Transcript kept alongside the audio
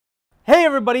Hey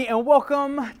everybody, and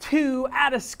welcome to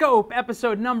OUTOFSCOPE,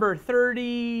 episode number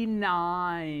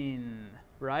 39,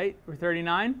 right? We're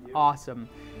 39? Yep. Awesome.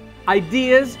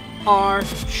 Ideas are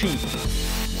cheap.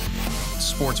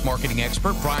 Sports marketing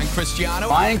expert Brian Cristiano.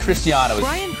 Brian Cristiano.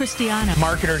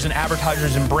 Marketers and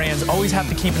advertisers and brands always have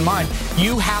to keep in mind,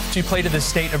 you have to play to the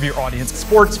state of your audience.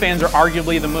 Sports fans are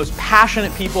arguably the most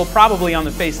passionate people probably on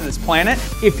the face of this planet.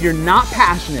 If you're not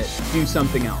passionate, do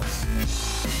something else.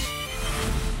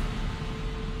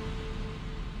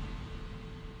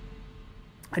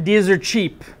 Ideas are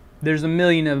cheap. There's a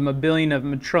million of them, a billion of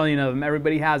them, a trillion of them.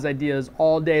 Everybody has ideas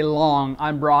all day long.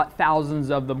 I brought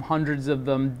thousands of them, hundreds of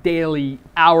them, daily,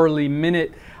 hourly,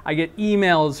 minute. I get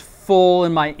emails full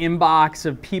in my inbox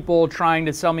of people trying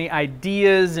to sell me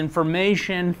ideas,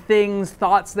 information, things,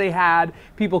 thoughts they had.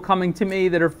 People coming to me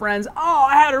that are friends. Oh,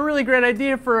 I had a really great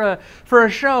idea for a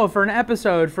show, for an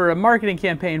episode, for a marketing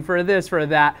campaign, for this, for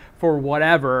that, for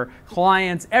whatever.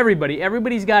 Clients,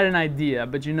 everybody's got an idea.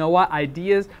 But you know what?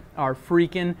 Ideas are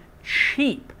freaking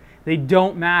cheap. They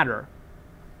don't matter,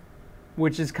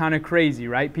 which is kind of crazy,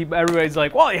 right? Everybody's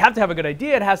like, well, you have to have a good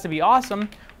idea. It has to be awesome.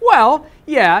 Well,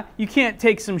 yeah, you can't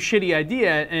take some shitty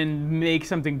idea and make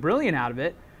something brilliant out of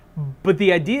it, but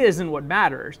the idea isn't what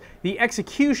matters. The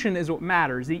execution is what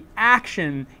matters. The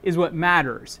action is what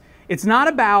matters. It's not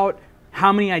about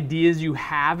how many ideas you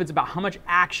have. It's about how much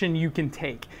action you can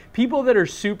take. People that are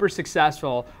super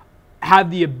successful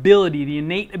have the ability, the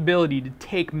innate ability to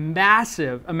take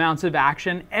massive amounts of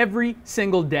action every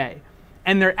single day.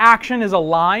 And their action is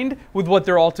aligned with what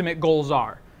their ultimate goals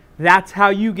are. That's how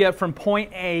you get from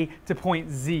point A to point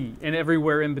Z, and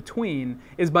everywhere in between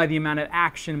is by the amount of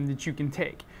action that you can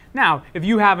take. Now, if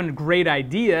you have a great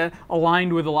idea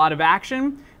aligned with a lot of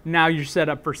action, now you're set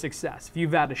up for success. If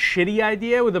you've had a shitty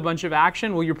idea with a bunch of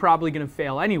action, well, you're probably going to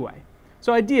fail anyway.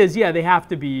 So ideas, yeah, they have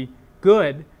to be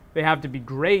good, they have to be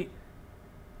great,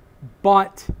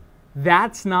 but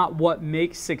that's not what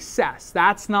makes success.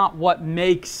 That's not what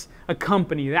makes a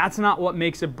company. That's not what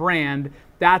makes a brand.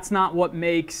 That's not what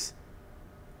makes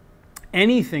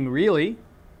anything, really.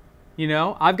 You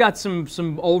know, I've got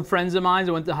some old friends of mine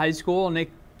that went to high school, and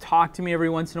they talk to me every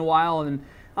once in a while, and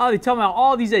they tell me about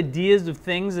all these ideas of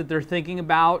things that they're thinking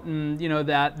about, and you know,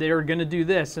 that they're going to do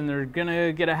this, and they're going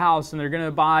to get a house, and they're going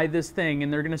to buy this thing,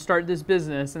 and they're going to start this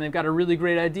business, and they've got a really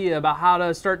great idea about how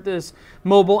to start this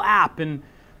mobile app.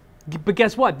 But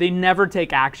guess what? They never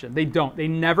take action. They don't. They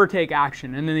never take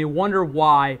action. And then they wonder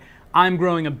why I'm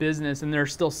growing a business and they're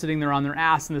still sitting there on their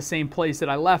ass in the same place that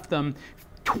I left them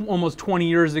almost 20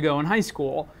 years ago in high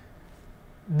school.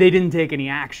 They didn't take any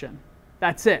action.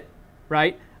 That's it,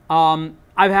 right?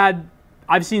 I've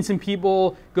seen some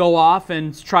people go off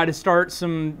and try to start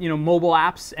some, mobile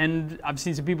apps, and I've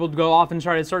seen some people go off and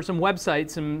try to start some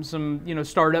websites, some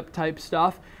startup type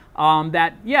stuff.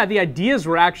 The ideas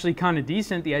were actually kind of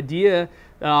decent. The idea,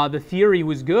 the theory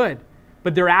was good,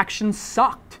 but their actions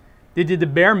sucked. They did the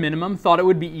bare minimum, thought it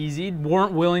would be easy,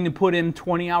 weren't willing to put in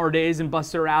 20-hour days and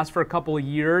bust their ass for a couple of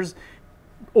years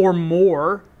or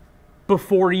more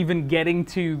before even getting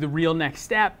to the real next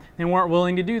step. They weren't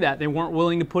willing to do that. They weren't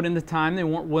willing to put in the time. They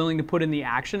weren't willing to put in the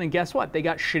action. And guess what? They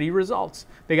got shitty results.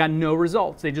 They got no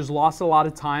results. They just lost a lot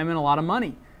of time and a lot of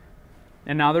money.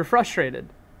 And now they're frustrated.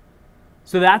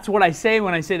 So that's what I say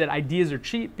when I say that ideas are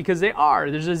cheap, because they are.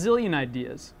 There's a zillion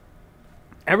ideas.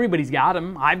 Everybody's got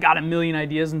them. I've got a million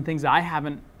ideas and things I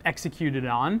haven't executed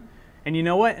on. And you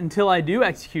know what? Until I do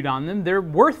execute on them, they're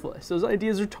worthless. Those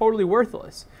ideas are totally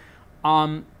worthless.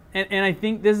 And I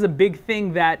think this is a big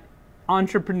thing that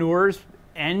entrepreneurs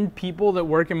and people that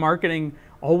work in marketing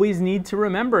always need to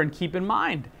remember and keep in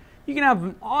mind. You can have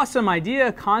an awesome idea,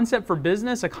 a concept for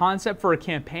business, a concept for a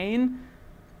campaign,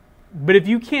 but if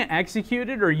you can't execute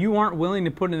it, or you aren't willing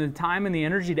to put in the time and the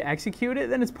energy to execute it,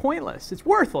 then it's pointless. It's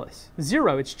worthless.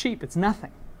 Zero. It's cheap. It's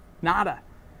nothing. Nada.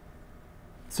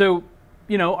 So,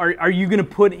 are you going to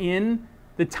put in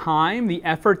the time, the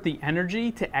effort, the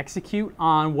energy to execute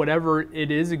on whatever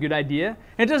it is a good idea?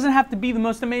 And it doesn't have to be the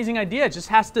most amazing idea. It just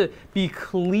has to be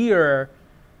clear.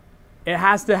 It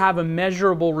has to have a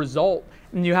measurable result.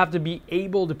 And you have to be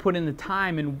able to put in the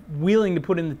time and willing to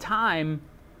put in the time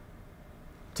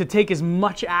to take as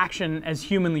much action as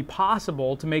humanly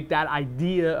possible to make that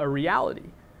idea a reality.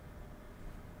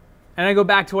 And I go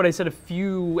back to what I said a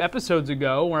few episodes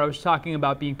ago where I was talking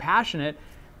about being passionate.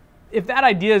 If that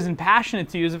idea isn't passionate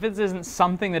to you, if it isn't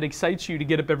something that excites you to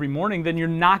get up every morning, then you're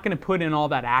not going to put in all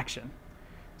that action.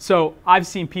 So I've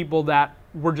seen people that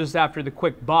were just after the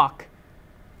quick buck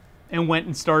and went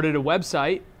and started a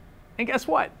website. And guess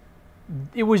what?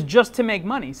 It was just to make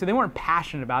money. So they weren't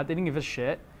passionate about it. They didn't give a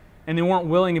shit. and they weren't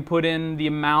willing to put in the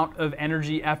amount of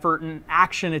energy, effort, and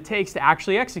action it takes to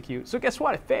actually execute. So guess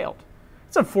what? It failed.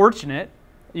 It's unfortunate,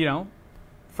 you know,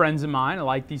 friends of mine, I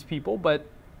like these people, but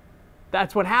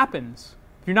that's what happens.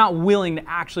 If you're not willing to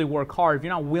actually work hard, if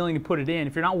you're not willing to put it in,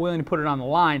 if you're not willing to put it on the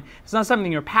line, it's not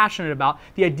something you're passionate about,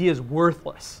 the idea is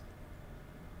worthless.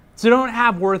 So don't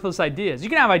have worthless ideas. You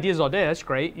can have ideas all day, that's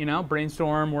great, you know,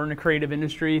 brainstorm, we're in a creative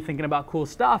industry, thinking about cool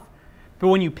stuff. But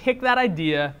when you pick that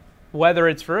idea, whether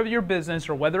it's for your business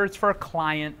or whether it's for a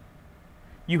client,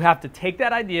 you have to take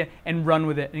that idea and run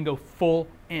with it and go full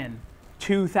in,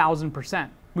 2,000%.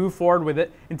 Move forward with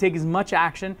it and take as much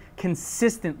action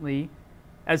consistently,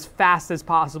 as fast as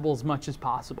possible, as much as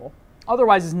possible.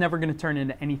 Otherwise, it's never going to turn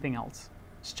into anything else.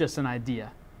 It's just an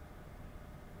idea.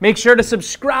 Make sure to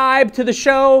subscribe to the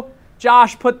show.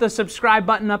 Josh put the subscribe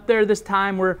button up there this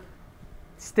time. We're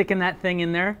sticking that thing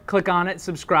in there. Click on it,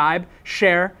 subscribe,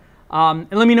 share,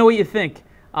 and let me know what you think.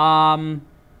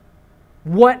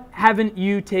 What haven't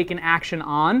you taken action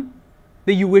on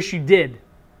that you wish you did?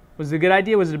 Was it a good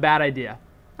idea? Was it a bad idea?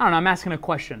 I don't know. I'm asking a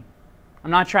question. I'm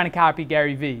not trying to copy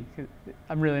Gary Vee.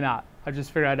 I'm really not. I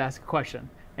just figured I'd ask a question.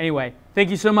 Anyway,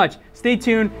 thank you so much. Stay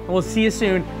tuned, and we'll see you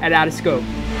soon at OUTOFSCOPE.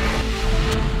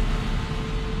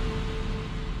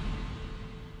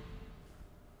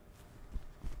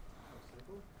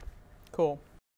 Cool.